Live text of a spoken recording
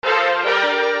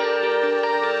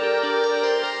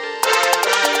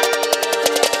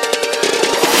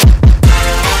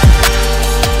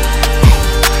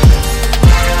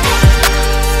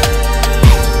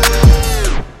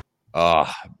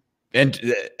And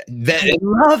I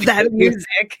love that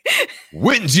music.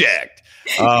 Windjacked.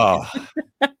 Oh,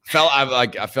 I feel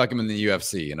like I'm in the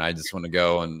UFC, and I just want to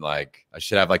go and like I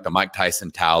should have like the Mike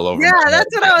Tyson towel over. Yeah,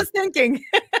 that's what I was thinking.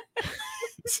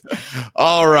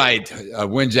 All right,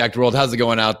 Windjacked World, how's it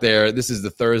going out there? This is the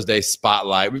Thursday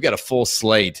Spotlight. We've got a full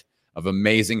slate of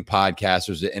amazing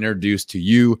podcasters to introduce to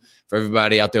you. For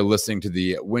everybody out there listening to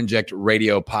the Windjacked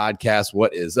Radio podcast,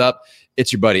 what is up?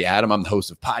 It's your buddy Adam. I'm the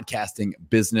host of Podcasting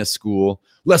Business School.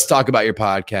 Let's talk about your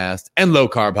podcast and Low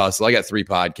Carb Hustle. I got 3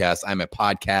 podcasts. I'm a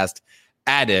podcast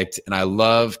addict, and I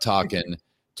love talking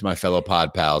to my fellow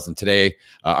pod pals. And today,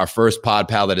 our first pod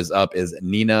pal that is up is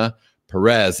Nina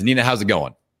Perez. Nina, how's it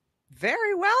going?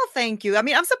 Very well, thank you. I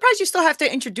mean, I'm surprised you still have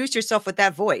to introduce yourself with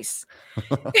that voice.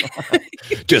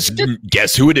 Just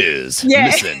guess who it is. Yeah.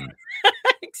 Listen.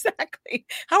 Exactly.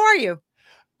 How are you?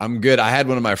 I'm good. I had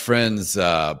one of my friends,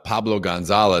 Pablo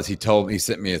Gonzalez. He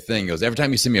sent me a thing. He goes, every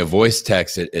time you send me a voice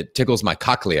text, it tickles my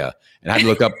cochlea. And I had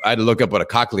to look up what a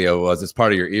cochlea was. It's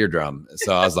part of your eardrum.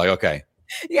 So I was like, okay.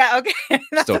 Yeah. Okay.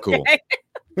 That's still cool. Okay.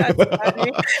 That's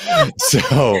funny.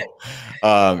 So,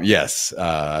 yes,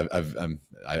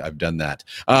 I've done that.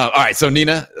 All right. So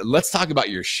Nina, let's talk about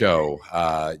your show.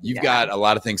 You've got a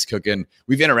lot of things cooking.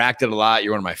 We've interacted a lot.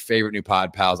 You're one of my favorite new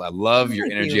pod pals. I love your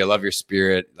energy. I love your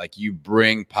spirit. Like you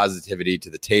bring positivity to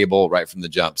the table right from the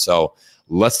jump. So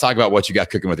let's talk about what you got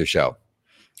cooking with your show.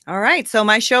 All right. So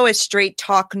my show is straight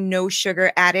talk, no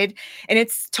sugar added. And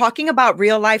it's talking about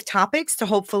real life topics to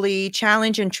hopefully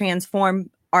challenge and transform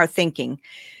our thinking.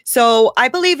 So I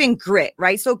believe in grit,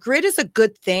 right? So grit is a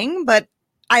good thing, but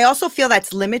I also feel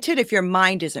that's limited if your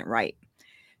mind isn't right.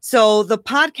 So the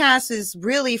podcast is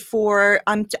really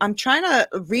I'm trying to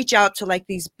reach out to like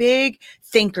these big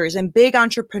thinkers and big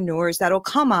entrepreneurs that'll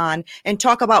come on and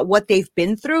talk about what they've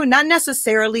been through, not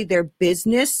necessarily their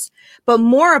business, but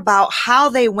more about how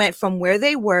they went from where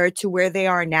they were to where they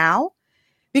are now,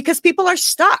 because people are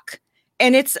stuck.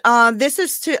 And this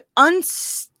is to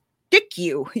unstick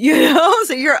you,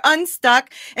 so you're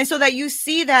unstuck. And so that you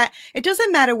see that it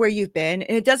doesn't matter where you've been,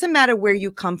 and it doesn't matter where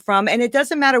you come from, and it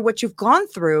doesn't matter what you've gone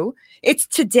through. It's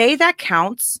today that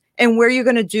counts and where you're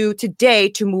going to do today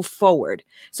to move forward.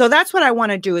 So that's what I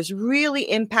want to do, is really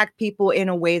impact people in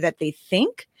a way that they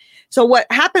think. So what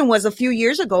happened was a few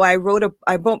years ago, I wrote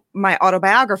my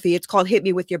autobiography. It's called Hit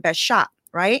Me With Your Best Shot.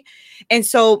 Right. And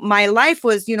so my life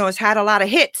was, has had a lot of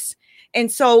hits. And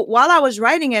so while I was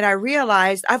writing it, I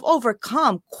realized I've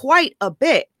overcome quite a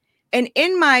bit. And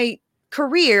in my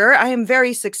career, I am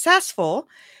very successful,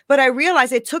 but I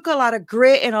realized it took a lot of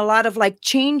grit and a lot of like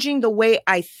changing the way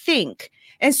I think.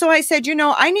 And so I said,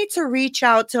 I need to reach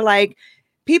out to like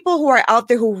people who are out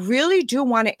there who really do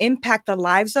want to impact the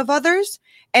lives of others,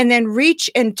 and then reach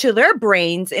into their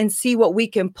brains and see what we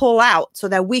can pull out so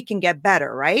that we can get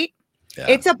better. Right. Yeah.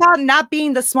 It's about not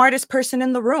being the smartest person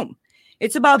in the room.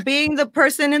 It's about being the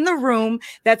person in the room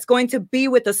that's going to be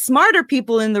with the smarter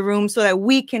people in the room so that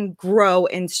we can grow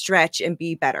and stretch and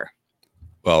be better.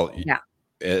 Well, yeah.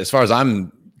 As far as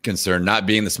I'm concerned, not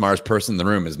being the smartest person in the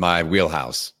room is my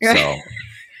wheelhouse. So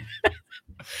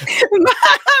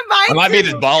I might be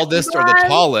the baldest or the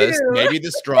tallest, maybe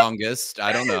the strongest.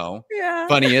 I don't know. Yeah.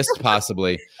 Funniest,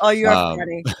 possibly. Oh, you are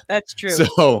funny. That's true.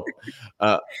 So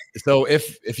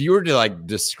if you were to like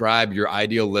describe your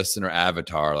ideal listener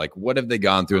avatar, like what have they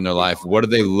gone through in their life? What are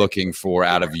they looking for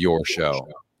out of your show?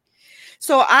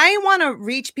 So I want to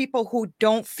reach people who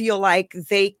don't feel like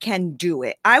they can do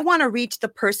it. I want to reach the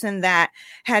person that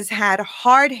has had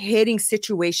hard-hitting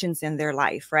situations in their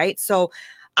life, right? So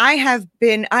I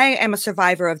am a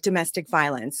survivor of domestic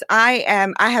violence.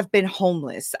 I have been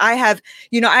homeless. I've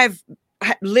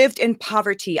lived in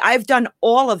poverty. I've done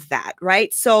all of that,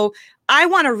 right? So I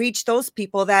want to reach those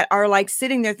people that are like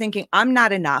sitting there thinking, I'm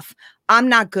not enough. I'm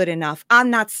not good enough. I'm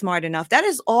not smart enough. That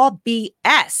is all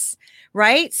BS,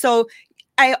 right? So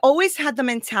I always had the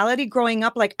mentality growing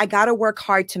up, like, I got to work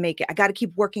hard to make it. I got to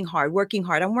keep working hard.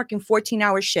 I'm working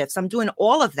 14-hour shifts. I'm doing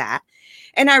all of that.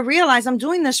 And I realize I'm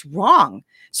doing this wrong.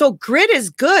 So grit is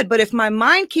good. But if my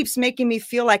mind keeps making me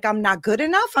feel like I'm not good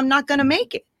enough, I'm not going to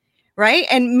make it. Right.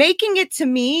 And making it to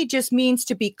me just means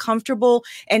to be comfortable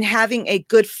and having a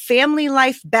good family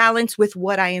life balance with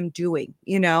what I am doing.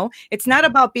 It's not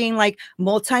about being like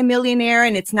multimillionaire,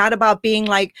 and it's not about being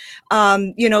like,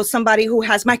 somebody who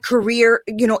has my career,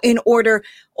 in order.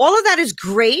 All of that is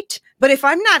great. But if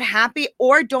I'm not happy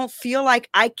or don't feel like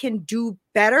I can do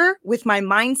better with my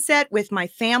mindset, with my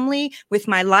family, with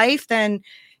my life, then,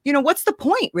 what's the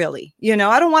point really? I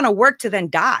don't want to work to then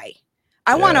die.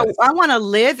 I want to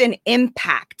live and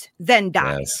impact, then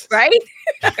die. Yes. Right.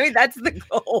 I mean, that's the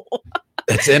goal.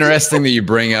 It's interesting that you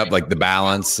bring up like the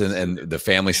balance and the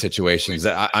family situations.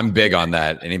 I'm big on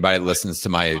that. Anybody that listens to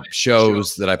my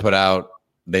shows that I put out,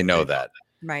 they know that.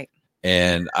 Right.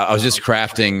 And I was just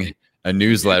crafting a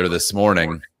newsletter this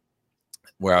morning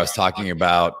where I was talking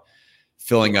about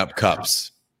filling up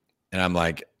cups. And I'm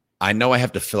like, I know I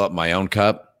have to fill up my own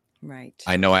cup. Right.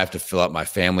 I know I have to fill up my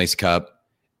family's cup.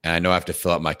 And I know I have to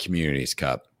fill up my community's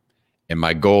cup. And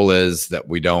my goal is that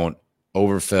we don't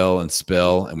overfill and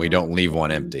spill and we don't leave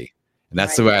one empty. And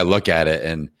that's the way I look at it.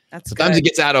 And sometimes it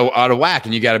gets out of whack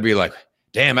and you got to be like,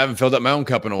 damn, I haven't filled up my own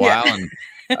cup in a while. And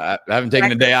I haven't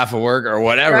taken a day off of work or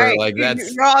whatever. Right. Like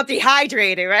that's you're all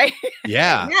dehydrated, right?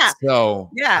 Yeah. Yeah. So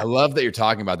yeah, I love that you're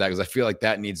talking about that because I feel like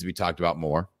that needs to be talked about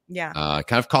more. Yeah.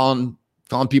 Kind of calling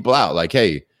people out like,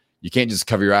 hey, you can't just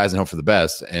cover your eyes and hope for the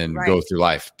best and go through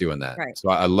life doing that. Right. So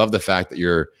I love the fact that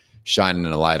you're shining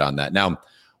a light on that. Now,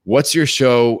 what's your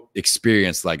show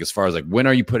experience like as far as like when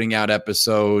are you putting out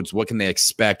episodes? What can they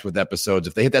expect with episodes?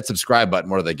 If they hit that subscribe button,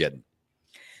 what are they getting?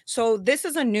 So this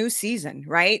is a new season,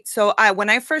 right? So when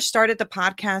I first started the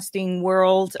podcasting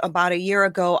world about a year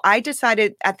ago, I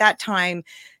decided at that time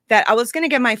that I was going to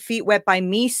get my feet wet by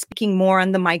me speaking more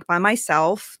on the mic by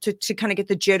myself to kind of get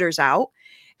the jitters out.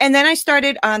 And then I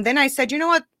started, then I said, you know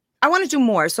what? I want to do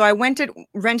more. So I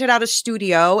rented out a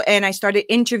studio and I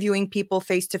started interviewing people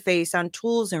face to face on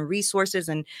tools and resources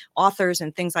and authors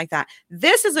and things like that.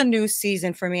 This is a new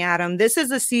season for me, Adam. This is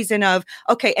a season of,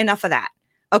 okay, enough of that.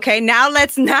 Okay, now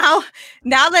let's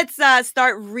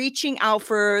start reaching out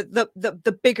for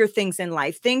the bigger things in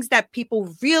life, things that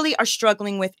people really are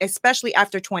struggling with, especially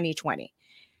after 2020.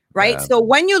 Right. Yeah. So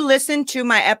when you listen to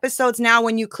my episodes now,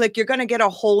 when you click, you're going to get a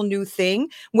whole new thing,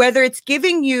 whether it's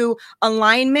giving you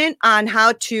alignment on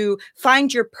how to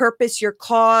find your purpose, your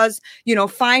cause,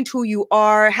 find who you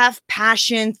are, have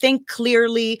passion, think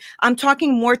clearly. I'm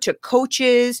talking more to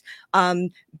coaches,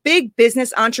 big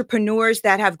business entrepreneurs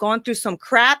that have gone through some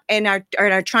crap and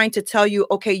are trying to tell you,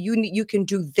 okay, you can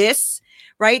do this.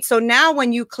 Right. So now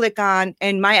when you click on,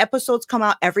 and my episodes come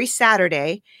out every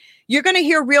Saturday, you're going to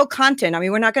hear real content. I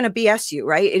mean, we're not going to BS you,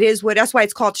 right? That's why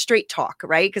it's called straight talk,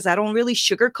 right? Because I don't really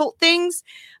sugarcoat things,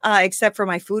 except for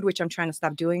my food, which I'm trying to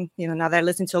stop doing, now that I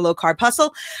listen to Low Carb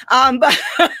Hustle. But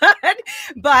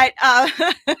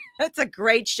it's a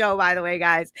great show, by the way,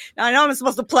 guys. Now, I know I'm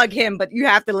supposed to plug him, but you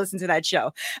have to listen to that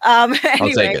show. Anyway,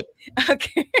 I'll take it.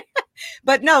 Okay.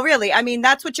 But no, really, I mean,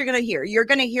 that's what you're going to hear. You're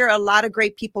going to hear a lot of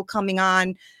great people coming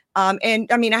on. And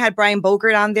I mean, I had Brian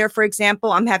Bogert on there, for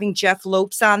example. I'm having Jeff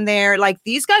Lopes on there. Like,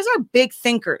 these guys are big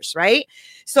thinkers, right?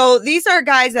 So these are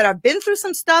guys that have been through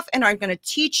some stuff and are going to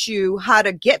teach you how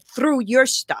to get through your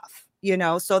stuff,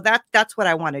 So that's what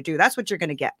I want to do. That's what you're going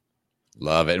to get.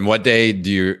 Love it. And what day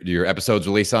do your episodes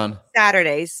release on?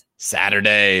 Saturdays.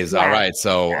 Yeah. All right.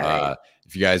 So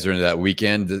if you guys are into that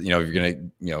weekend, if you're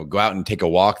going to, go out and take a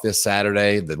walk this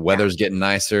Saturday, the weather's getting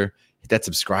nicer. Hit that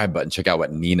subscribe button. Check out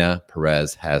what Nina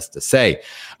Perez has to say.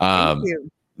 Thank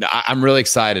you. I'm really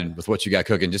excited with what you got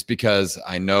cooking, just because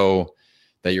I know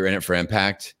that you're in it for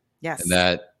impact. Yes. And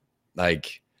that,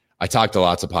 like, I talk to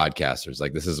lots of podcasters.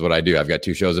 Like, this is what I do. I've got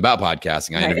 2 shows about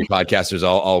podcasting. I interview podcasters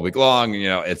all week long.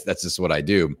 That's just what I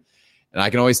do. And I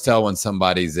can always tell when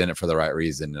somebody's in it for the right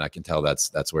reason. And I can tell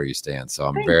that's where you stand. So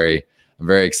I'm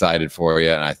very excited for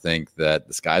you. And I think that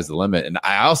the sky's the limit. And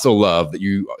I also love that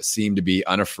you seem to be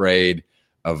unafraid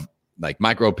of like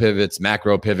micro pivots,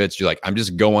 macro pivots. You're like, I'm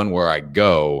just going where I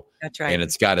go. That's right. And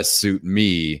it's got to suit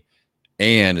me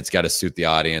and it's got to suit the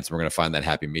audience. We're going to find that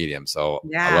happy medium. So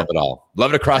I love it all.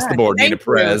 Love it across the board, Nina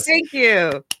Perez. Thank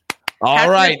you.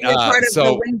 All right. Part of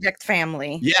the Winject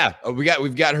family. Yeah,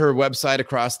 we've got her website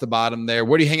across the bottom there.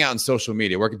 Where do you hang out on social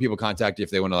media? Where can people contact you if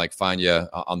they want to find you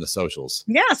on the socials?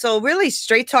 Yeah, so really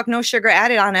straight talk, no sugar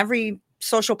added on every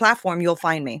social platform. You'll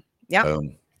find me. Yeah.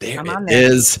 Boom. There it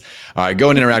is. All right, go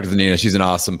and interact with Nina. She's an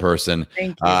awesome person.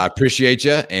 Thank you. I appreciate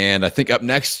you. And I think up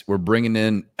next we're bringing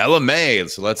in Ella May.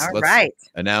 So let's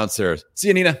announce her. See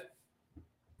you, Nina.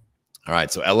 All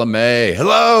right, so Ella May.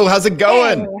 Hello, how's it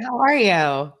going? Hey, how are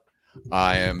you?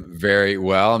 I am very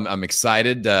well. I'm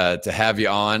excited to have you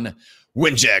on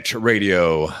Winject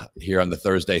Radio here on the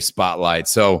Thursday Spotlight.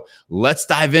 So let's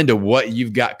dive into what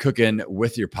you've got cooking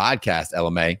with your podcast,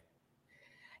 Ella May.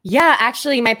 Yeah,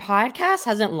 actually, my podcast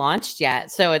hasn't launched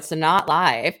yet, so it's not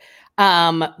live.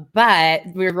 But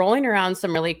we're rolling around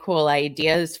some really cool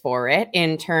ideas for it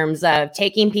in terms of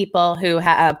taking people who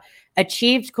have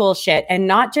achieved cool shit and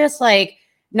not just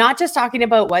talking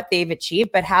about what they've achieved,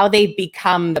 but how they've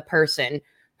become the person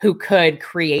who could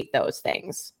create those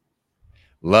things.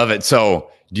 Love it. So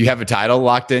do you have a title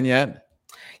locked in yet?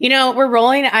 We're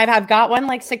rolling. I've got one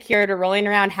like secured or rolling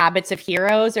around Habits of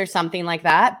Heroes or something like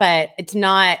that, but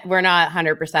we're not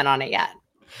 100% on it yet.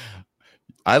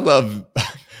 I love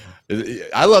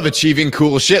achieving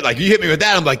cool shit. Like you hit me with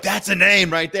that, I'm like, that's a name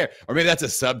right there. Or maybe that's a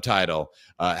subtitle.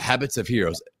 Habits of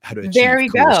Heroes. How to achieve there we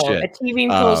cool go. Shit. Achieving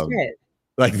cool shit.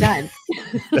 Like done.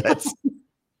 That's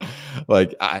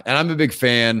like, and I'm a big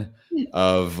fan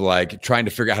of like trying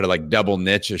to figure out how to like double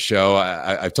niche a show.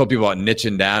 I've told people about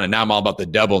niching down, and now I'm all about the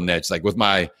double niche. Like with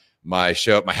my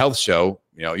show, my health show,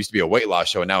 it used to be a weight loss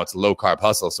show, and now it's low carb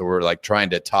hustle. So we're like trying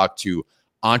to talk to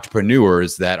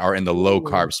entrepreneurs that are in the low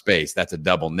carb space. That's a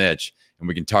double niche, and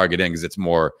we can target in because it's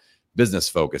more business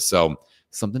focused. So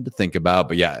something to think about.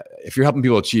 But yeah, if you're helping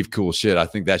people achieve cool shit, I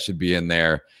think that should be in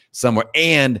there somewhere.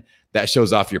 And that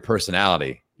shows off your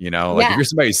personality. If you're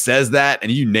somebody who says that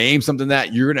and you name something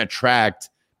that, you're going to attract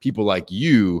people like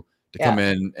you to come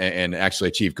in and actually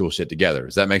achieve cool shit together.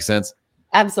 Does that make sense?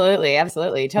 Absolutely.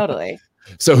 Absolutely. Totally.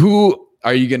 So who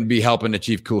are you going to be helping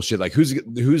achieve cool shit? Like who's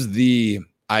the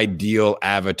ideal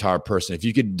avatar person? If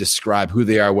you could describe who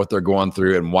they are, what they're going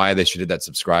through, and why they should hit that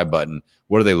subscribe button,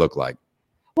 what do they look like?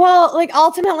 Well, like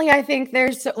ultimately, I think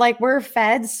we're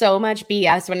fed so much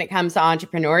BS when it comes to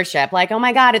entrepreneurship. Like, oh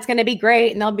my God, it's going to be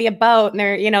great. And there'll be a boat and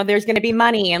there's going to be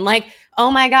money. And like, oh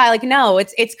my God, like, no,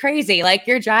 it's crazy. Like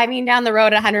you're driving down the road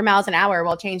at 100 miles an hour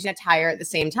while changing a tire at the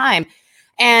same time.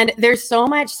 And there's so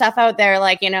much stuff out there,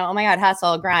 like, oh my God,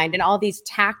 hustle, grind, and all these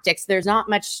tactics. There's not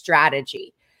much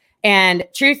strategy. And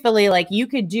truthfully, like you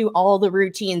could do all the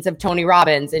routines of Tony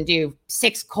Robbins and do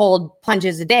 6 cold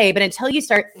plunges a day, but until you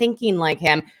start thinking like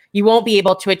him, you won't be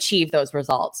able to achieve those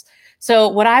results. So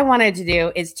what I wanted to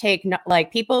do is take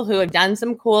like people who have done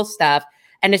some cool stuff,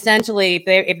 and essentially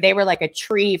if they were like a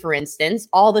tree, for instance,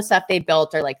 all the stuff they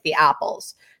built are like the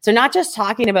apples. So not just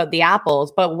talking about the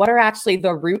apples, but what are actually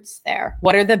the roots there?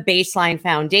 What are the baseline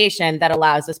foundation that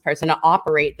allows this person to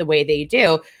operate the way they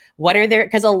do? What are their,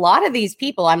 because a lot of these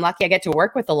people, I'm lucky I get to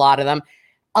work with a lot of them.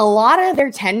 A lot of their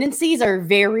tendencies are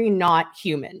very not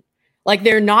human. Like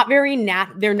they're not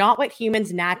they're not what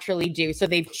humans naturally do. So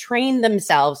they've trained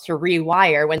themselves to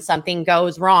rewire when something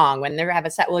goes wrong, when they have a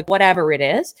set, like whatever it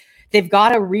is, they've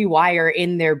got a rewire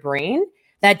in their brain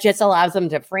that just allows them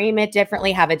to frame it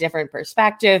differently, have a different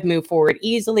perspective, move forward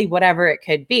easily, whatever it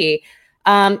could be.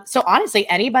 So honestly,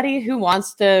 anybody who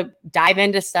wants to dive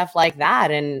into stuff like that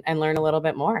and learn a little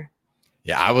bit more.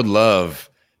 Yeah, I would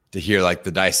love to hear like the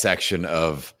dissection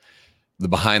of the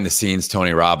behind the scenes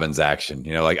Tony Robbins action.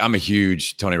 Like I'm a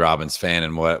huge Tony Robbins fan,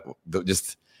 and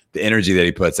just the energy that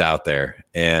he puts out there.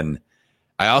 And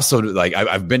I also like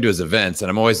I've been to his events, and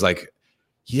I'm always like,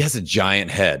 he has a giant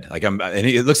head. Like and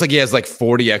it looks like he has like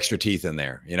 40 extra teeth in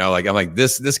there. Like I'm like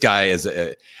this guy is.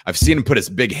 I've seen him put his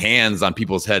big hands on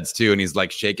people's heads too, and he's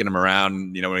like shaking them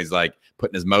around. When he's like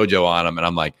putting his mojo on them, and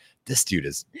I'm like, this dude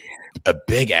is a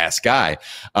big ass guy.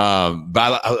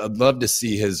 But I'd love to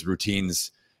see his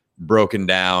routines broken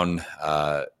down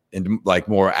into like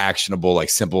more actionable,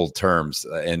 like simple terms.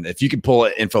 And if you could pull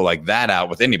info like that out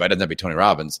with anybody, it doesn't have to be Tony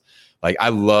Robbins. Like I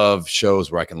love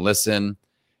shows where I can listen.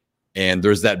 And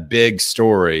there's that big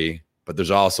story, but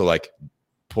there's also like,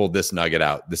 pull this nugget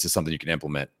out. This is something you can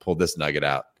implement. Pull this nugget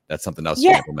out. That's something else you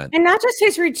can implement. And not just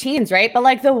his routines, right? But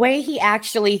like the way he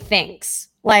actually thinks.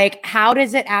 Like, how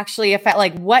does it actually affect,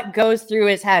 like what goes through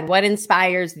his head? What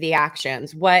inspires the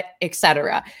actions? What, et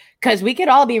cetera? Because we could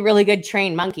all be really good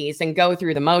trained monkeys and go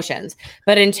through the motions.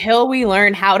 But until we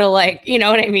learn how to like, you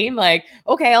know what I mean? Like,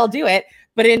 okay, I'll do it.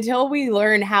 But until we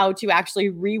learn how to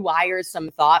actually rewire some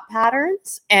thought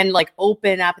patterns and like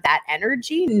open up that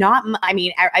energy,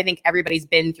 I think everybody's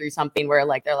been through something where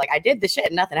like, they're like, I did the shit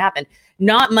and nothing happened.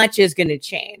 Not much is going to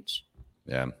change.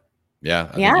 Yeah. I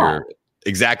think you're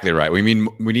exactly right. We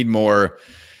need more.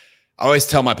 I always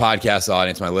tell my podcast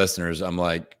audience, my listeners, I'm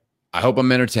like, I hope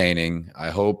I'm entertaining. I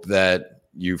hope that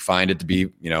you find it to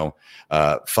be,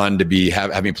 fun to be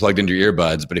having plugged into your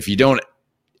earbuds. But if you don't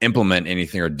implement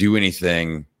anything or do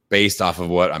anything based off of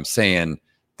what I'm saying,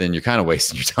 then you're kind of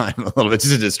wasting your time a little bit. It's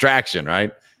just a distraction,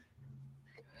 right?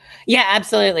 Yeah,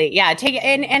 absolutely. Yeah. Take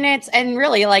it. And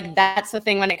really like, that's the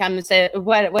thing when it comes to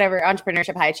whatever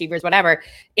entrepreneurship, high achievers, whatever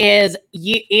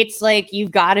it's like,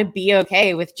 you've got to be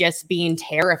okay with just being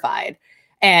terrified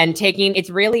and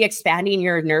it's really expanding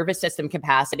your nervous system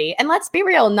capacity. And let's be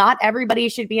real. Not everybody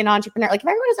should be an entrepreneur. Like if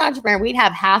everyone was an entrepreneur, we'd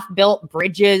have half-built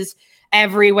bridges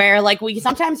everywhere. Like we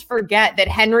sometimes forget that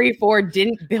Henry Ford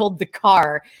didn't build the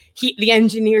car. The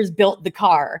engineers built the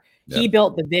car. Yep. He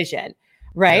built the vision,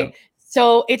 right? Yep.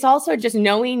 So it's also just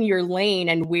knowing your lane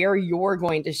and where you're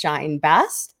going to shine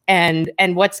best and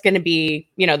what's going to be,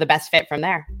 the best fit from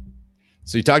there.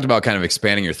 So you talked about kind of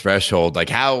expanding your threshold. Like,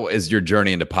 how is your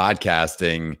journey into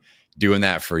podcasting doing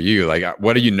that for you? Like,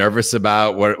 what are you nervous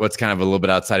about? What's kind of a little bit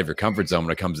outside of your comfort zone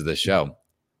when it comes to this show?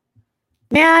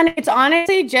 Man, it's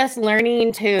honestly just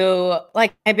learning to,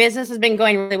 like, my business has been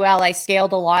going really well. I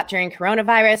scaled a lot during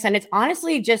coronavirus, and it's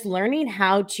honestly just learning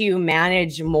how to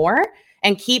manage more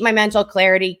and keep my mental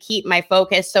clarity, keep my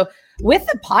focus. So with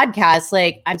the podcast,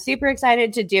 like, I'm super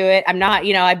excited to do it. I'm not,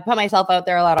 I put myself out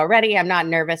there a lot already. I'm not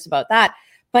nervous about that,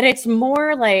 but it's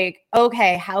more like,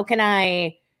 okay, how can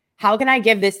I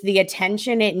give this the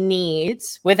attention it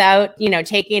needs without,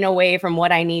 taking away from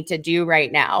what I need to do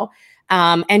right now?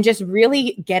 And just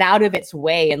really get out of its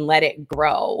way and let it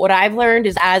grow. What I've learned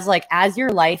is as your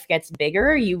life gets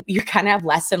bigger, you kind of have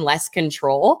less and less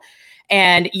control,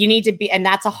 and you need to and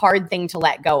that's a hard thing to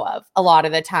let go of a lot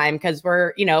of the time, because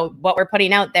what we're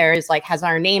putting out there is like has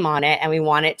our name on it, and we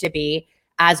want it to be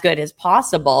as good as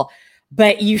possible.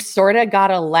 But you sort of got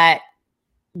to let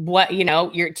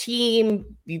your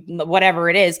team, whatever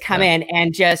it is, come in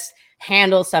and just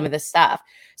handle some of the stuff.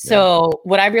 So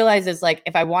what I realized is, like,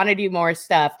 if I want to do more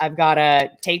stuff, I've got to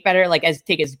take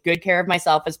as good care of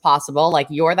myself as possible. Like,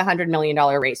 you're the $100 million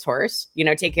racehorse,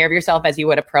 take care of yourself as you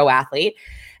would a pro athlete,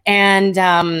 and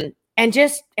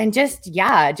just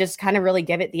kind of really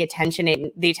give it the attention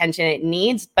it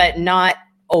needs, but not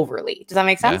overly. Does that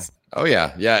make sense? Yeah. Oh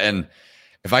yeah. Yeah. And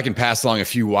if I can pass along a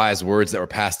few wise words that were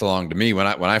passed along to me when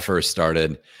I first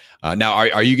started, now,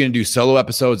 are you going to do solo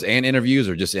episodes and interviews,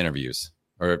 or just interviews?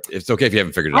 Or it's okay if you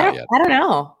haven't figured it out yet. I don't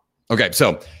know. Okay,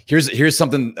 so here's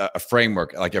something, a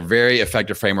framework, like a very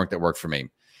effective framework that worked for me.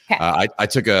 Okay. I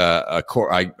took a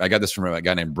course. I got this from a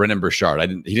guy named Brennan Burchard.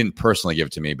 He didn't personally give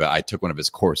it to me, but I took one of his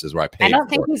courses where I paid. I don't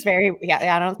think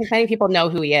I don't think many people know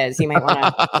who he is. You might want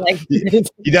to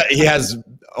he has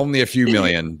only a few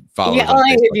million followers. Yeah,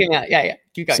 only a few million. Yeah.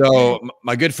 So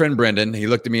my good friend Brendan, he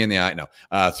looked at me in the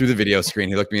eye. Through the video screen,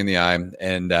 he looked me in the eye,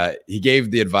 and he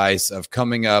gave the advice of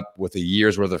coming up with a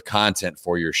year's worth of content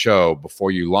for your show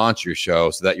before you launch your show,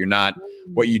 so that you're not,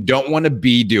 what you don't want to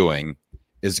be doing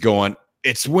is going,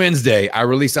 it's Wednesday, I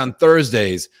release on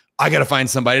Thursdays, I got to find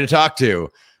somebody to talk to.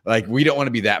 Like, we don't want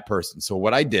to be that person. So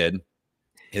what I did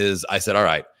is I said, all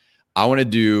right, I want to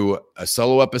do a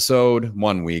solo episode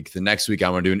one week. The next week I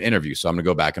want to do an interview. So I'm going to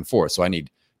go back and forth. So I need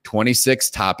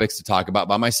 26 topics to talk about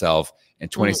by myself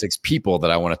and 26 people that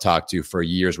I want to talk to for a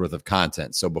year's worth of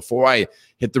content. So before I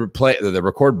hit the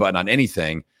record button on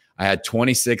anything, I had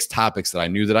 26 topics that I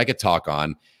knew that I could talk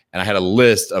on. And I had a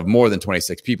list of more than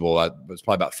 26 people. It was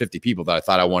probably about 50 people that I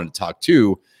thought I wanted to talk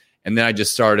to. And then I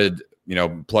just started,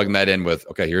 plugging that in with,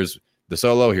 okay, here's the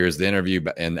solo, here's the interview.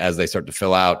 And as they start to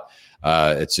fill out,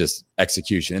 it's just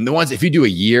execution. And the ones, if you do a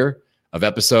year of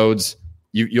episodes,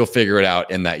 you'll figure it out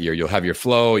in that year. You'll have your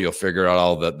flow, you'll figure out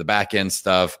all the back end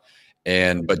stuff.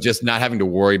 But just not having to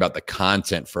worry about the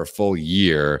content for a full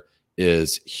year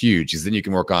is huge, because then you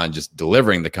can work on just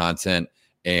delivering the content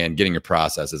and getting your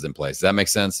processes in place. Does that make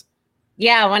sense?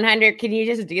 Yeah, 100. Can you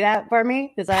just do that for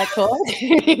me? Is that cool?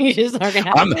 You just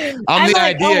organize. I'm the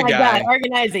like, idea guy. God,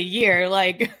 organize a year.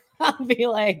 Like, I'll be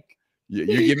like,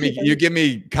 you give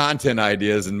me content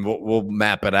ideas, and we'll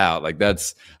map it out. Like,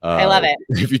 that's I love it.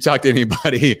 If you talk to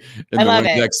anybody in the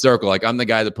next circle, like, I'm the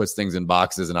guy that puts things in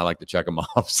boxes and I like to check them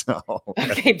off. So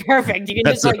okay, perfect. You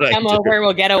can just like come over,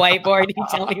 we'll get a whiteboard, you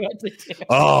tell me what to do.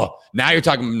 Oh, now you're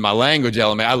talking my language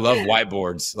element. I love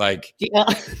whiteboards. Like,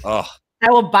 I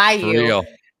will buy you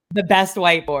the best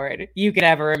whiteboard you could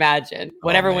ever imagine.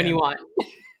 Whatever one you want.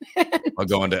 I'll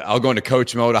go into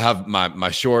coach mode. I have my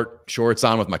shorts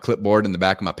on with my clipboard in the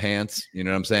back of my pants. You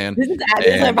know what I'm saying? This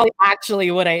is probably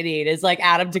actually what I need, is like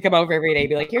Adam to come over every day and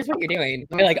be like, here's what you're doing.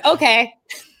 I'll be like, okay.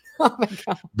 Oh my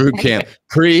God. Boot camp.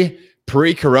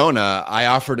 Pre-corona, I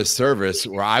offered a service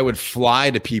where I would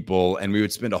fly to people and we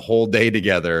would spend a whole day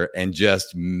together and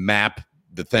just map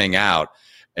the thing out.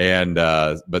 And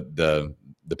but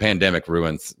the pandemic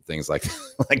ruins things like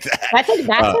that.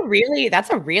 That's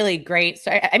a really great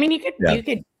story. I mean, you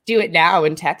could do it now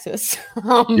in Texas.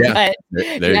 But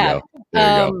there you go.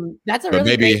 That's a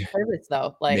really great service,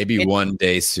 though. Like, maybe one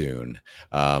day soon.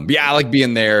 Yeah, I like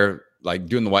being there, like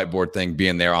doing the whiteboard thing,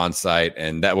 being there on site,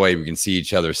 and that way we can see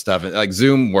each other's stuff. And like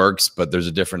Zoom works, but there's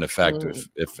a different effect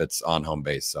if it's on home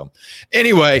base. So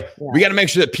anyway, we got to make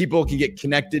sure that people can get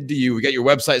connected to you. We got your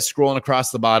website scrolling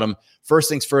across the bottom. First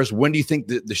things first, when do you think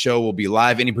the show will be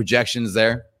live? Any projections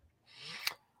there?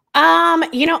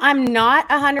 I'm not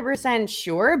 100%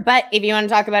 sure, but if you want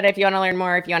to talk about it, if you want to learn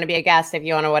more, if you want to be a guest, if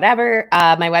you want to whatever,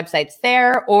 my website's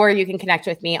there, or you can connect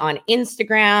with me on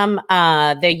Instagram.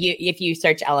 If you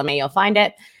search LMA, you'll find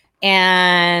it.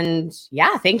 And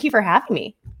yeah, thank you for having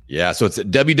me. Yeah. So it's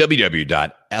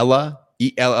www.ella,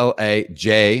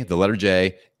 ELLAJ, the letter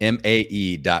J,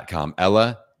 MAE.com.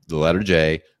 Ella, the letter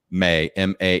J, May,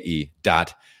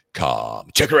 MAE.com.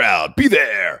 Check her out. Be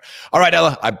there. All right,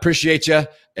 Ella, I appreciate you.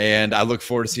 And I look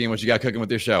forward to seeing what you got cooking with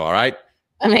your show. All right.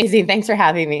 Amazing. Thanks for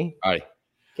having me. All right.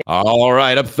 All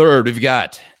right. Up third, we've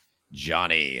got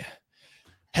Johnny.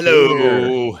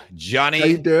 Hello, Johnny. How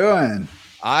you doing?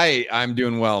 I'm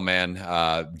doing well, man.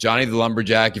 Johnny the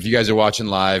Lumberjack. If you guys are watching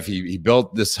live, he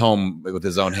built this home with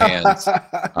his own hands.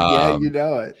 Yeah, you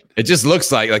know it. It just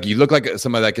looks like you look like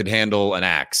somebody that could handle an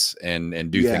axe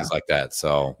and do things like that.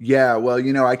 So yeah, well,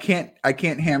 I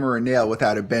can't hammer a nail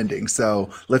without it bending. So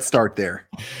let's start there,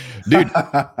 dude.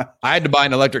 I had to buy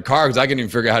an electric car because I couldn't even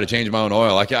figure out how to change my own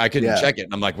oil. I couldn't check it,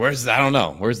 and I'm like, I don't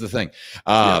know. Where's the thing?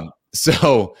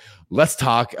 So. Let's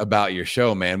talk about your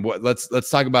show, man. Let's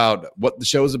talk about what the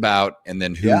show's about and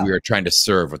then who we are trying to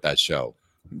serve with that show.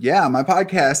 Yeah, my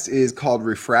podcast is called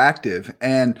Refractive.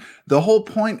 And the whole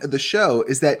point of the show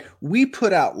is that we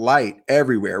put out light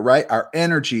everywhere, right? Our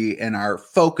energy and our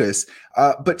focus.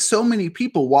 But so many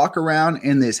people walk around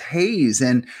in this haze.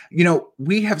 And,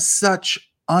 we have such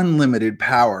unlimited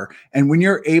power. And when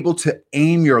you're able to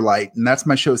aim your light, and that's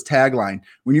my show's tagline,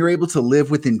 when you're able to live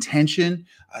with intention,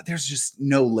 there's just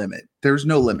no limit. There's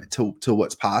no limit to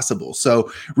what's possible.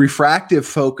 So Refractive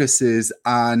focuses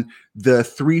on the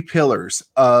three pillars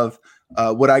of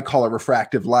what I call a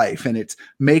refractive life. And it's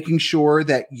making sure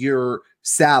that your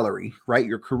salary, right,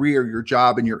 your career, your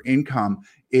job, and your income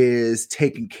is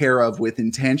taken care of with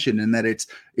intention, and that it's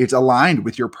aligned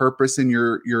with your purpose and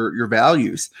your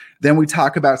values. Then we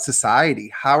talk about society.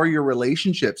 How are your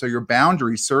relationships? Are your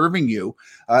boundaries serving you?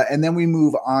 And then we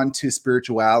move on to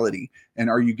spirituality. And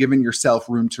are you giving yourself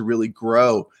room to really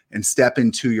grow and step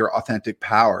into your authentic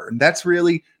power? And that's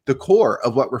really the core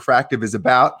of what Refractive is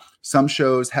about. Some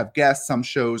shows have guests, some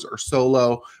shows are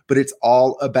solo, but it's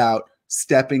all about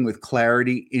stepping with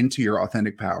clarity into your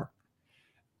authentic power.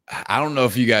 I don't know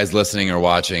if you guys listening or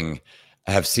watching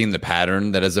have seen the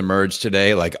pattern that has emerged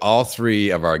today. Like all three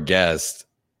of our guests,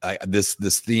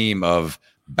 this theme of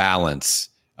balance,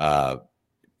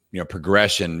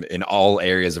 progression in all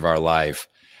areas of our life,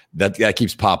 that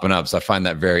keeps popping up. So I find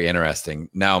that very interesting.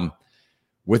 Now,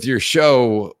 with your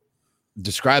show,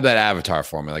 describe that avatar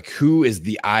for me. Like, who is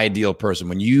the ideal person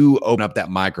when you open up that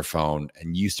microphone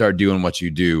and you start doing what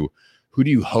you do? Who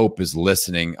do you hope is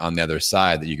listening on the other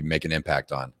side that you can make an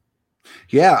impact on?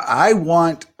 Yeah, I'd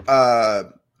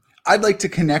like to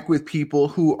connect with people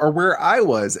who are where I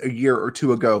was a year or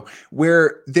two ago,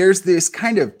 where there's this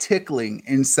kind of tickling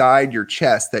inside your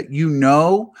chest that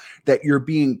that you're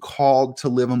being called to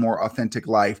live a more authentic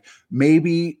life.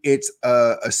 Maybe it's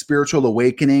a spiritual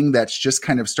awakening that's just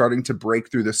kind of starting to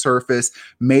break through the surface.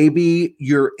 Maybe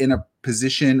you're in a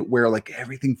position where like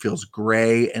everything feels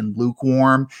gray and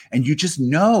lukewarm, and you just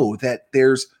know that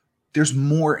there's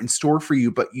more in store for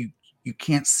you, but you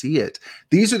can't see it.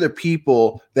 These are the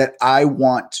people that I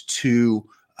want to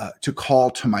call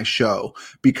to my show,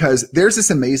 because there's this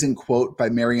amazing quote by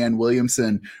Marianne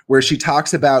Williamson where she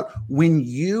talks about when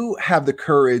you have the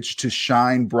courage to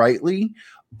shine brightly,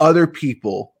 other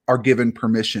people are given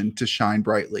permission to shine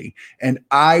brightly. And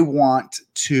I want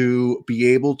to be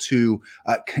able to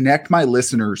connect my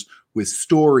listeners with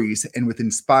stories and with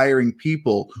inspiring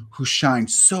people who shine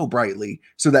so brightly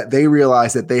so that they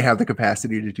realize that they have the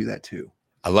capacity to do that too.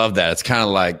 I love that. It's kind of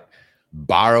like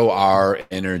borrow our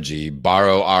energy,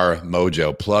 borrow our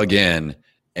mojo, plug in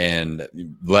and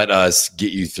let us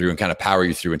get you through and kind of power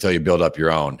you through until you build up your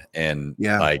own. And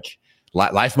like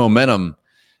life momentum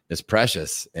is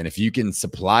precious. And if you can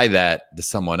supply that to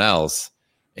someone else,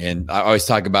 and I always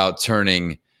talk about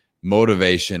turning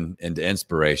motivation into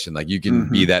inspiration. Like you can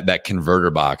be that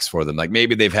converter box for them. Like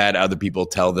maybe they've had other people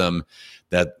tell them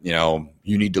that,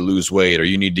 you need to lose weight or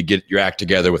you need to get your act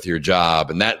together with your job.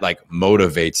 And that like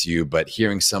motivates you. But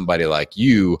hearing somebody like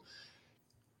you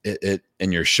it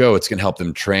in your show, it's going to help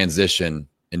them transition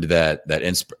into that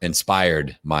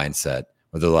inspired mindset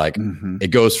where they're like,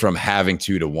 it goes from having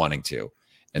to wanting to.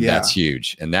 And that's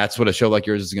huge. And that's what a show like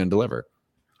yours is going to deliver.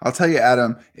 I'll tell you,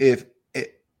 Adam,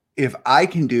 if I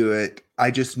can do it,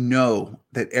 I just know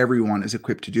that everyone is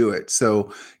equipped to do it.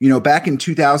 So, back in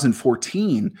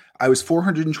 2014, I was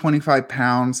 425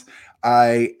 pounds.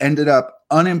 I ended up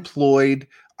unemployed.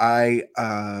 I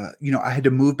had to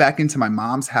move back into my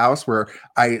mom's house where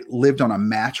I lived on a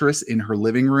mattress in her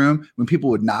living room. When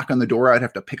people would knock on the door, I'd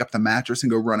have to pick up the mattress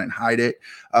and go run and hide it.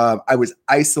 I was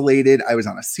isolated. I was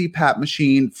on a CPAP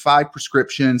machine, 5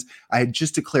 prescriptions. I had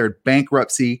just declared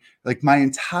bankruptcy. Like my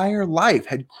entire life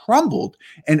had crumbled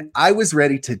and I was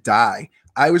ready to die.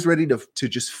 I was ready to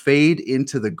just fade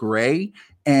into the gray.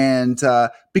 And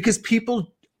because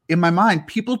people, in my mind,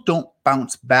 people don't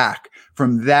bounce back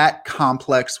from that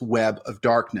complex web of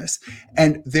darkness.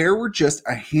 And there were just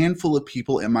a handful of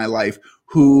people in my life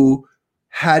who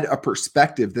had a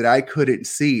perspective that I couldn't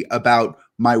see about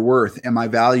my worth and my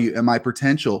value and my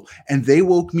potential. And they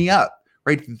woke me up,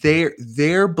 right?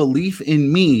 Their belief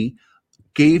in me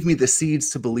gave me the seeds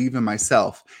to believe in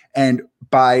myself. And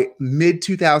by mid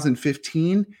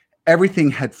 2015,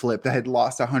 everything had flipped. I had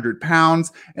lost 100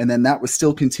 pounds, and then that was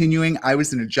still continuing. I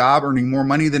was in a job earning more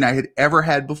money than I had ever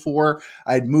had before.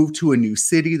 I had moved to a new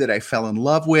city that I fell in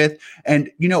love with.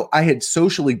 And, I had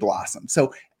socially blossomed.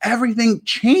 So everything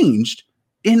changed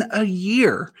in a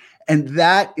year. And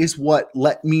that is what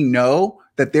let me know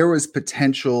that there was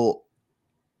potential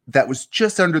that was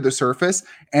just under the surface.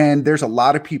 And there's a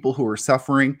lot of people who are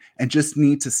suffering and just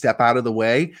need to step out of the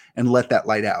way and let that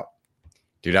light out.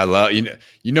 Dude, I love I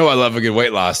love a good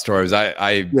weight loss stories.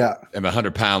 I am a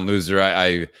 100-pound loser.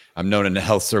 I'm known in the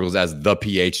health circles as the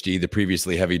PhD, the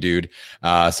previously heavy dude.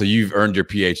 So you've earned your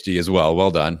PhD as well. Well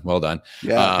done.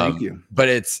 Yeah, thank you. But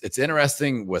it's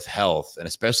interesting with health, and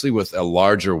especially with a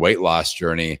larger weight loss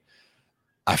journey.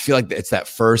 I feel like it's that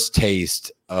first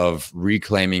taste of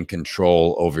reclaiming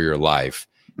control over your life.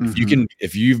 Mm-hmm.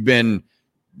 If you've been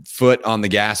foot on the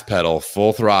gas pedal,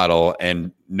 full throttle,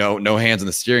 and no hands on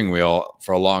the steering wheel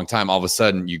for a long time, all of a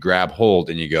sudden you grab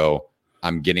hold and you go,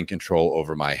 I'm getting control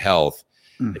over my health.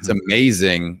 Mm-hmm. It's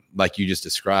amazing, like you just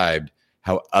described,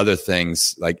 how other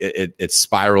things, like it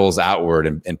spirals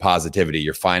outward in positivity.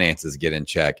 Your finances get in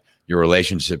check, your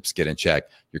relationships get in check,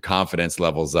 your confidence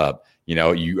levels up.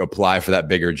 You apply for that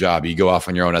bigger job, you go off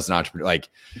on your own as an entrepreneur. Like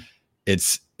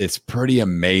it's pretty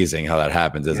amazing how that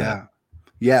happens, isn't it?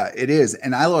 Yeah, it is.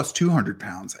 And I lost 200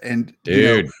 pounds. And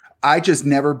dude, I just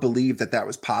never believed that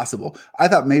was possible. I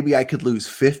thought maybe I could lose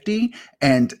 50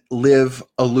 and live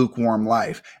a lukewarm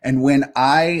life. And when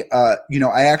I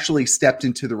actually stepped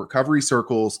into the recovery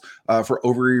circles for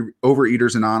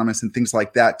Overeaters Anonymous and things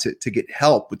like that to get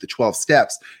help with the 12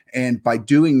 steps. And by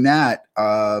doing that,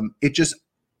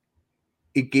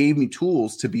 it gave me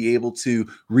tools to be able to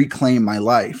reclaim my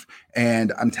life.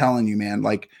 And I'm telling you, man,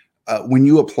 when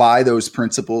you apply those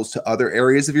principles to other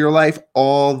areas of your life,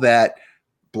 all that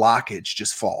blockage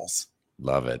just falls.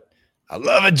 Love it. I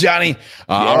love it, Johnny.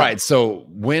 All right. So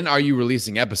when are you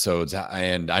releasing episodes?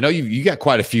 And I know you got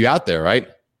quite a few out there, right?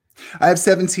 I have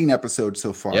 17 episodes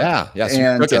so far. Yeah. So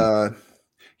and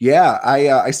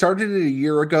I started it a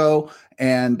year ago,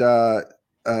 and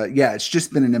it's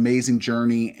just been an amazing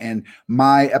journey. And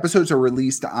my episodes are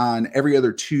released on every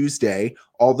other Tuesday,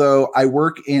 although I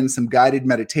work in some guided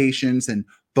meditations and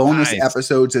bonus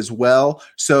episodes as well.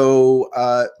 So,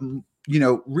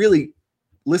 really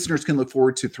listeners can look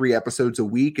forward to 3 episodes a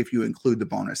week if you include the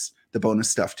bonus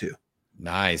stuff too.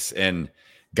 Nice. And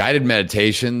guided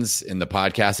meditations in the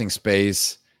podcasting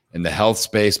space, in the health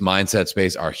space, mindset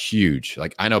space are huge.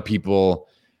 Like I know people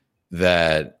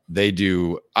that they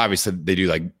do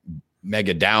like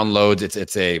mega downloads.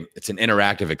 It's an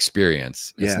interactive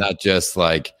experience. It's not just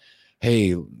like,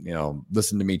 hey,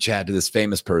 listen to me chat to this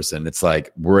famous person. It's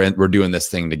like we're doing this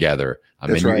thing together.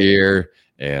 I'm in your ear,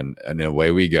 and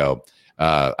away we go.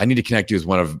 I need to connect you with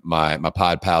one of my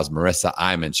pod pals, Marissa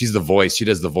Iman. She's the voice. She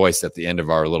does the voice at the end of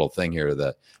our little thing here,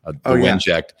 the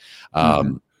Winject.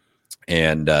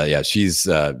 And she's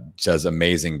does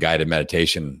amazing guided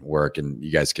meditation work, and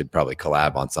you guys could probably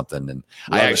collab on something.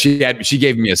 And she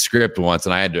gave me a script once,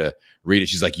 and I had to read it.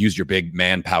 She's like, use your big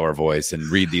manpower voice and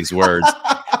read these words.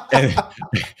 and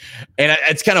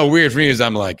it's kind of weird for me, because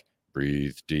I'm like,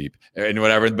 breathe deep and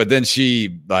whatever. But then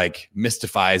she like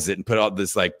mystifies it and put all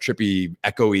this like trippy,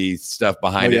 echoey stuff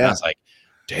behind it. And I was like,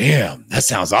 damn, that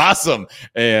sounds awesome.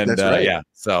 And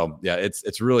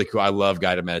it's really cool. I love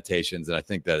guided meditations, and I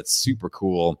think that it's super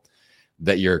cool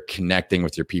that you're connecting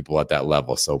with your people at that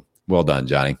level. So well done,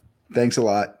 Johnny. Thanks a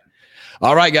lot.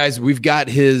 All right, guys, we've got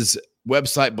his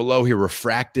website below here,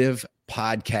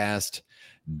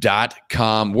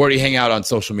 refractivepodcast.com. Where do you hang out on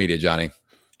social media, Johnny?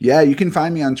 Yeah, you can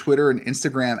find me on Twitter and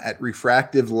Instagram at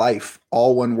Refractive Life,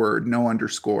 all one word, no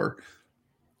underscore.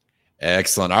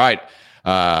 Excellent. All right.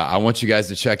 I want you guys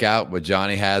to check out what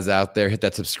Johnny has out there. Hit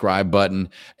that subscribe button,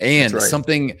 and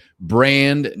something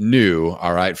brand new.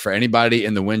 All right. For anybody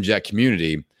in the Winject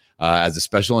community, as a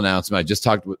special announcement, I just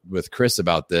talked with Chris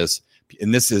about this,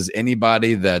 and this is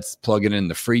anybody that's plugging in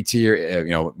the free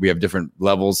tier. We have different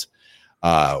levels.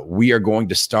 We are going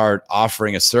to start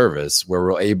offering a service where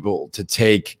we're able to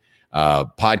take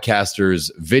podcasters'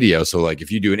 video. So like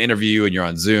if you do an interview and you're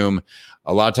on Zoom,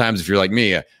 a lot of times if you're like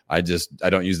me, I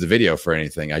don't use the video for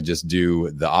anything. I just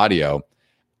do the audio.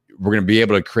 we're going to be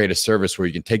able to create a service where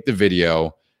you can take the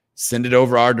video, send it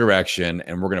over our direction,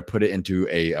 and we're going to put it into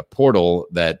a portal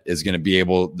that is going to be there's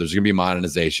going to be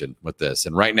monetization with this.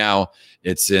 And right now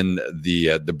it's in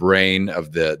the brain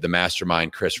of the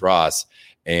mastermind, Chris Ross,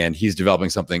 and he's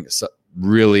developing something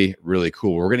really, really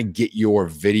cool. We're going to get your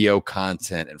video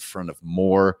content in front of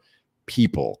more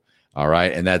people. All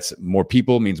right. And that's more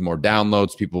people means more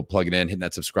downloads, people plugging in, hitting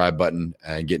that subscribe button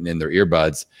and getting in their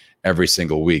earbuds every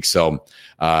single week. So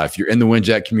if you're in the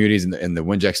Winject communities, in the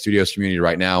Winject Studios community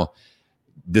right now,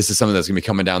 this is something that's going to be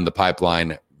coming down the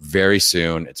pipeline very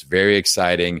soon. It's very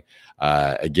exciting.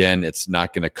 Again, it's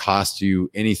not going to cost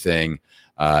you anything,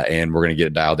 and we're going to get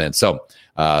it dialed in. So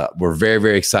we're very,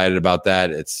 very excited about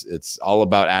that. It's all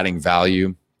about adding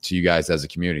value to you guys as a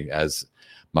community, as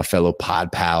my fellow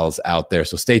pod pals out there.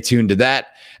 So stay tuned to that.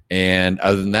 And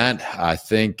other than that, I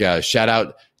think shout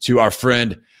out to our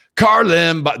friend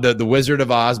Carlin, the Wizard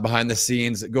of Oz behind the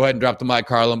scenes. Go ahead and drop the mic,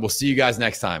 Carlin. We'll see you guys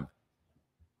next time.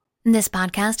 This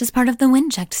podcast is part of the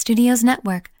Winject Studios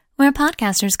network, where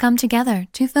podcasters come together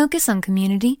to focus on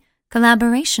community,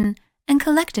 collaboration, and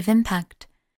collective impact.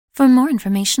 For more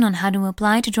information on how to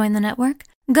apply to join the network,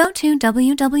 go to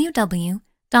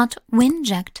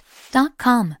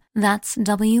www.winject.com. That's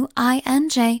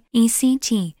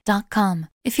WINJECT.com.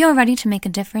 If you're ready to make a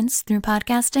difference through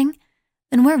podcasting,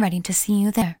 then we're ready to see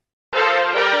you there.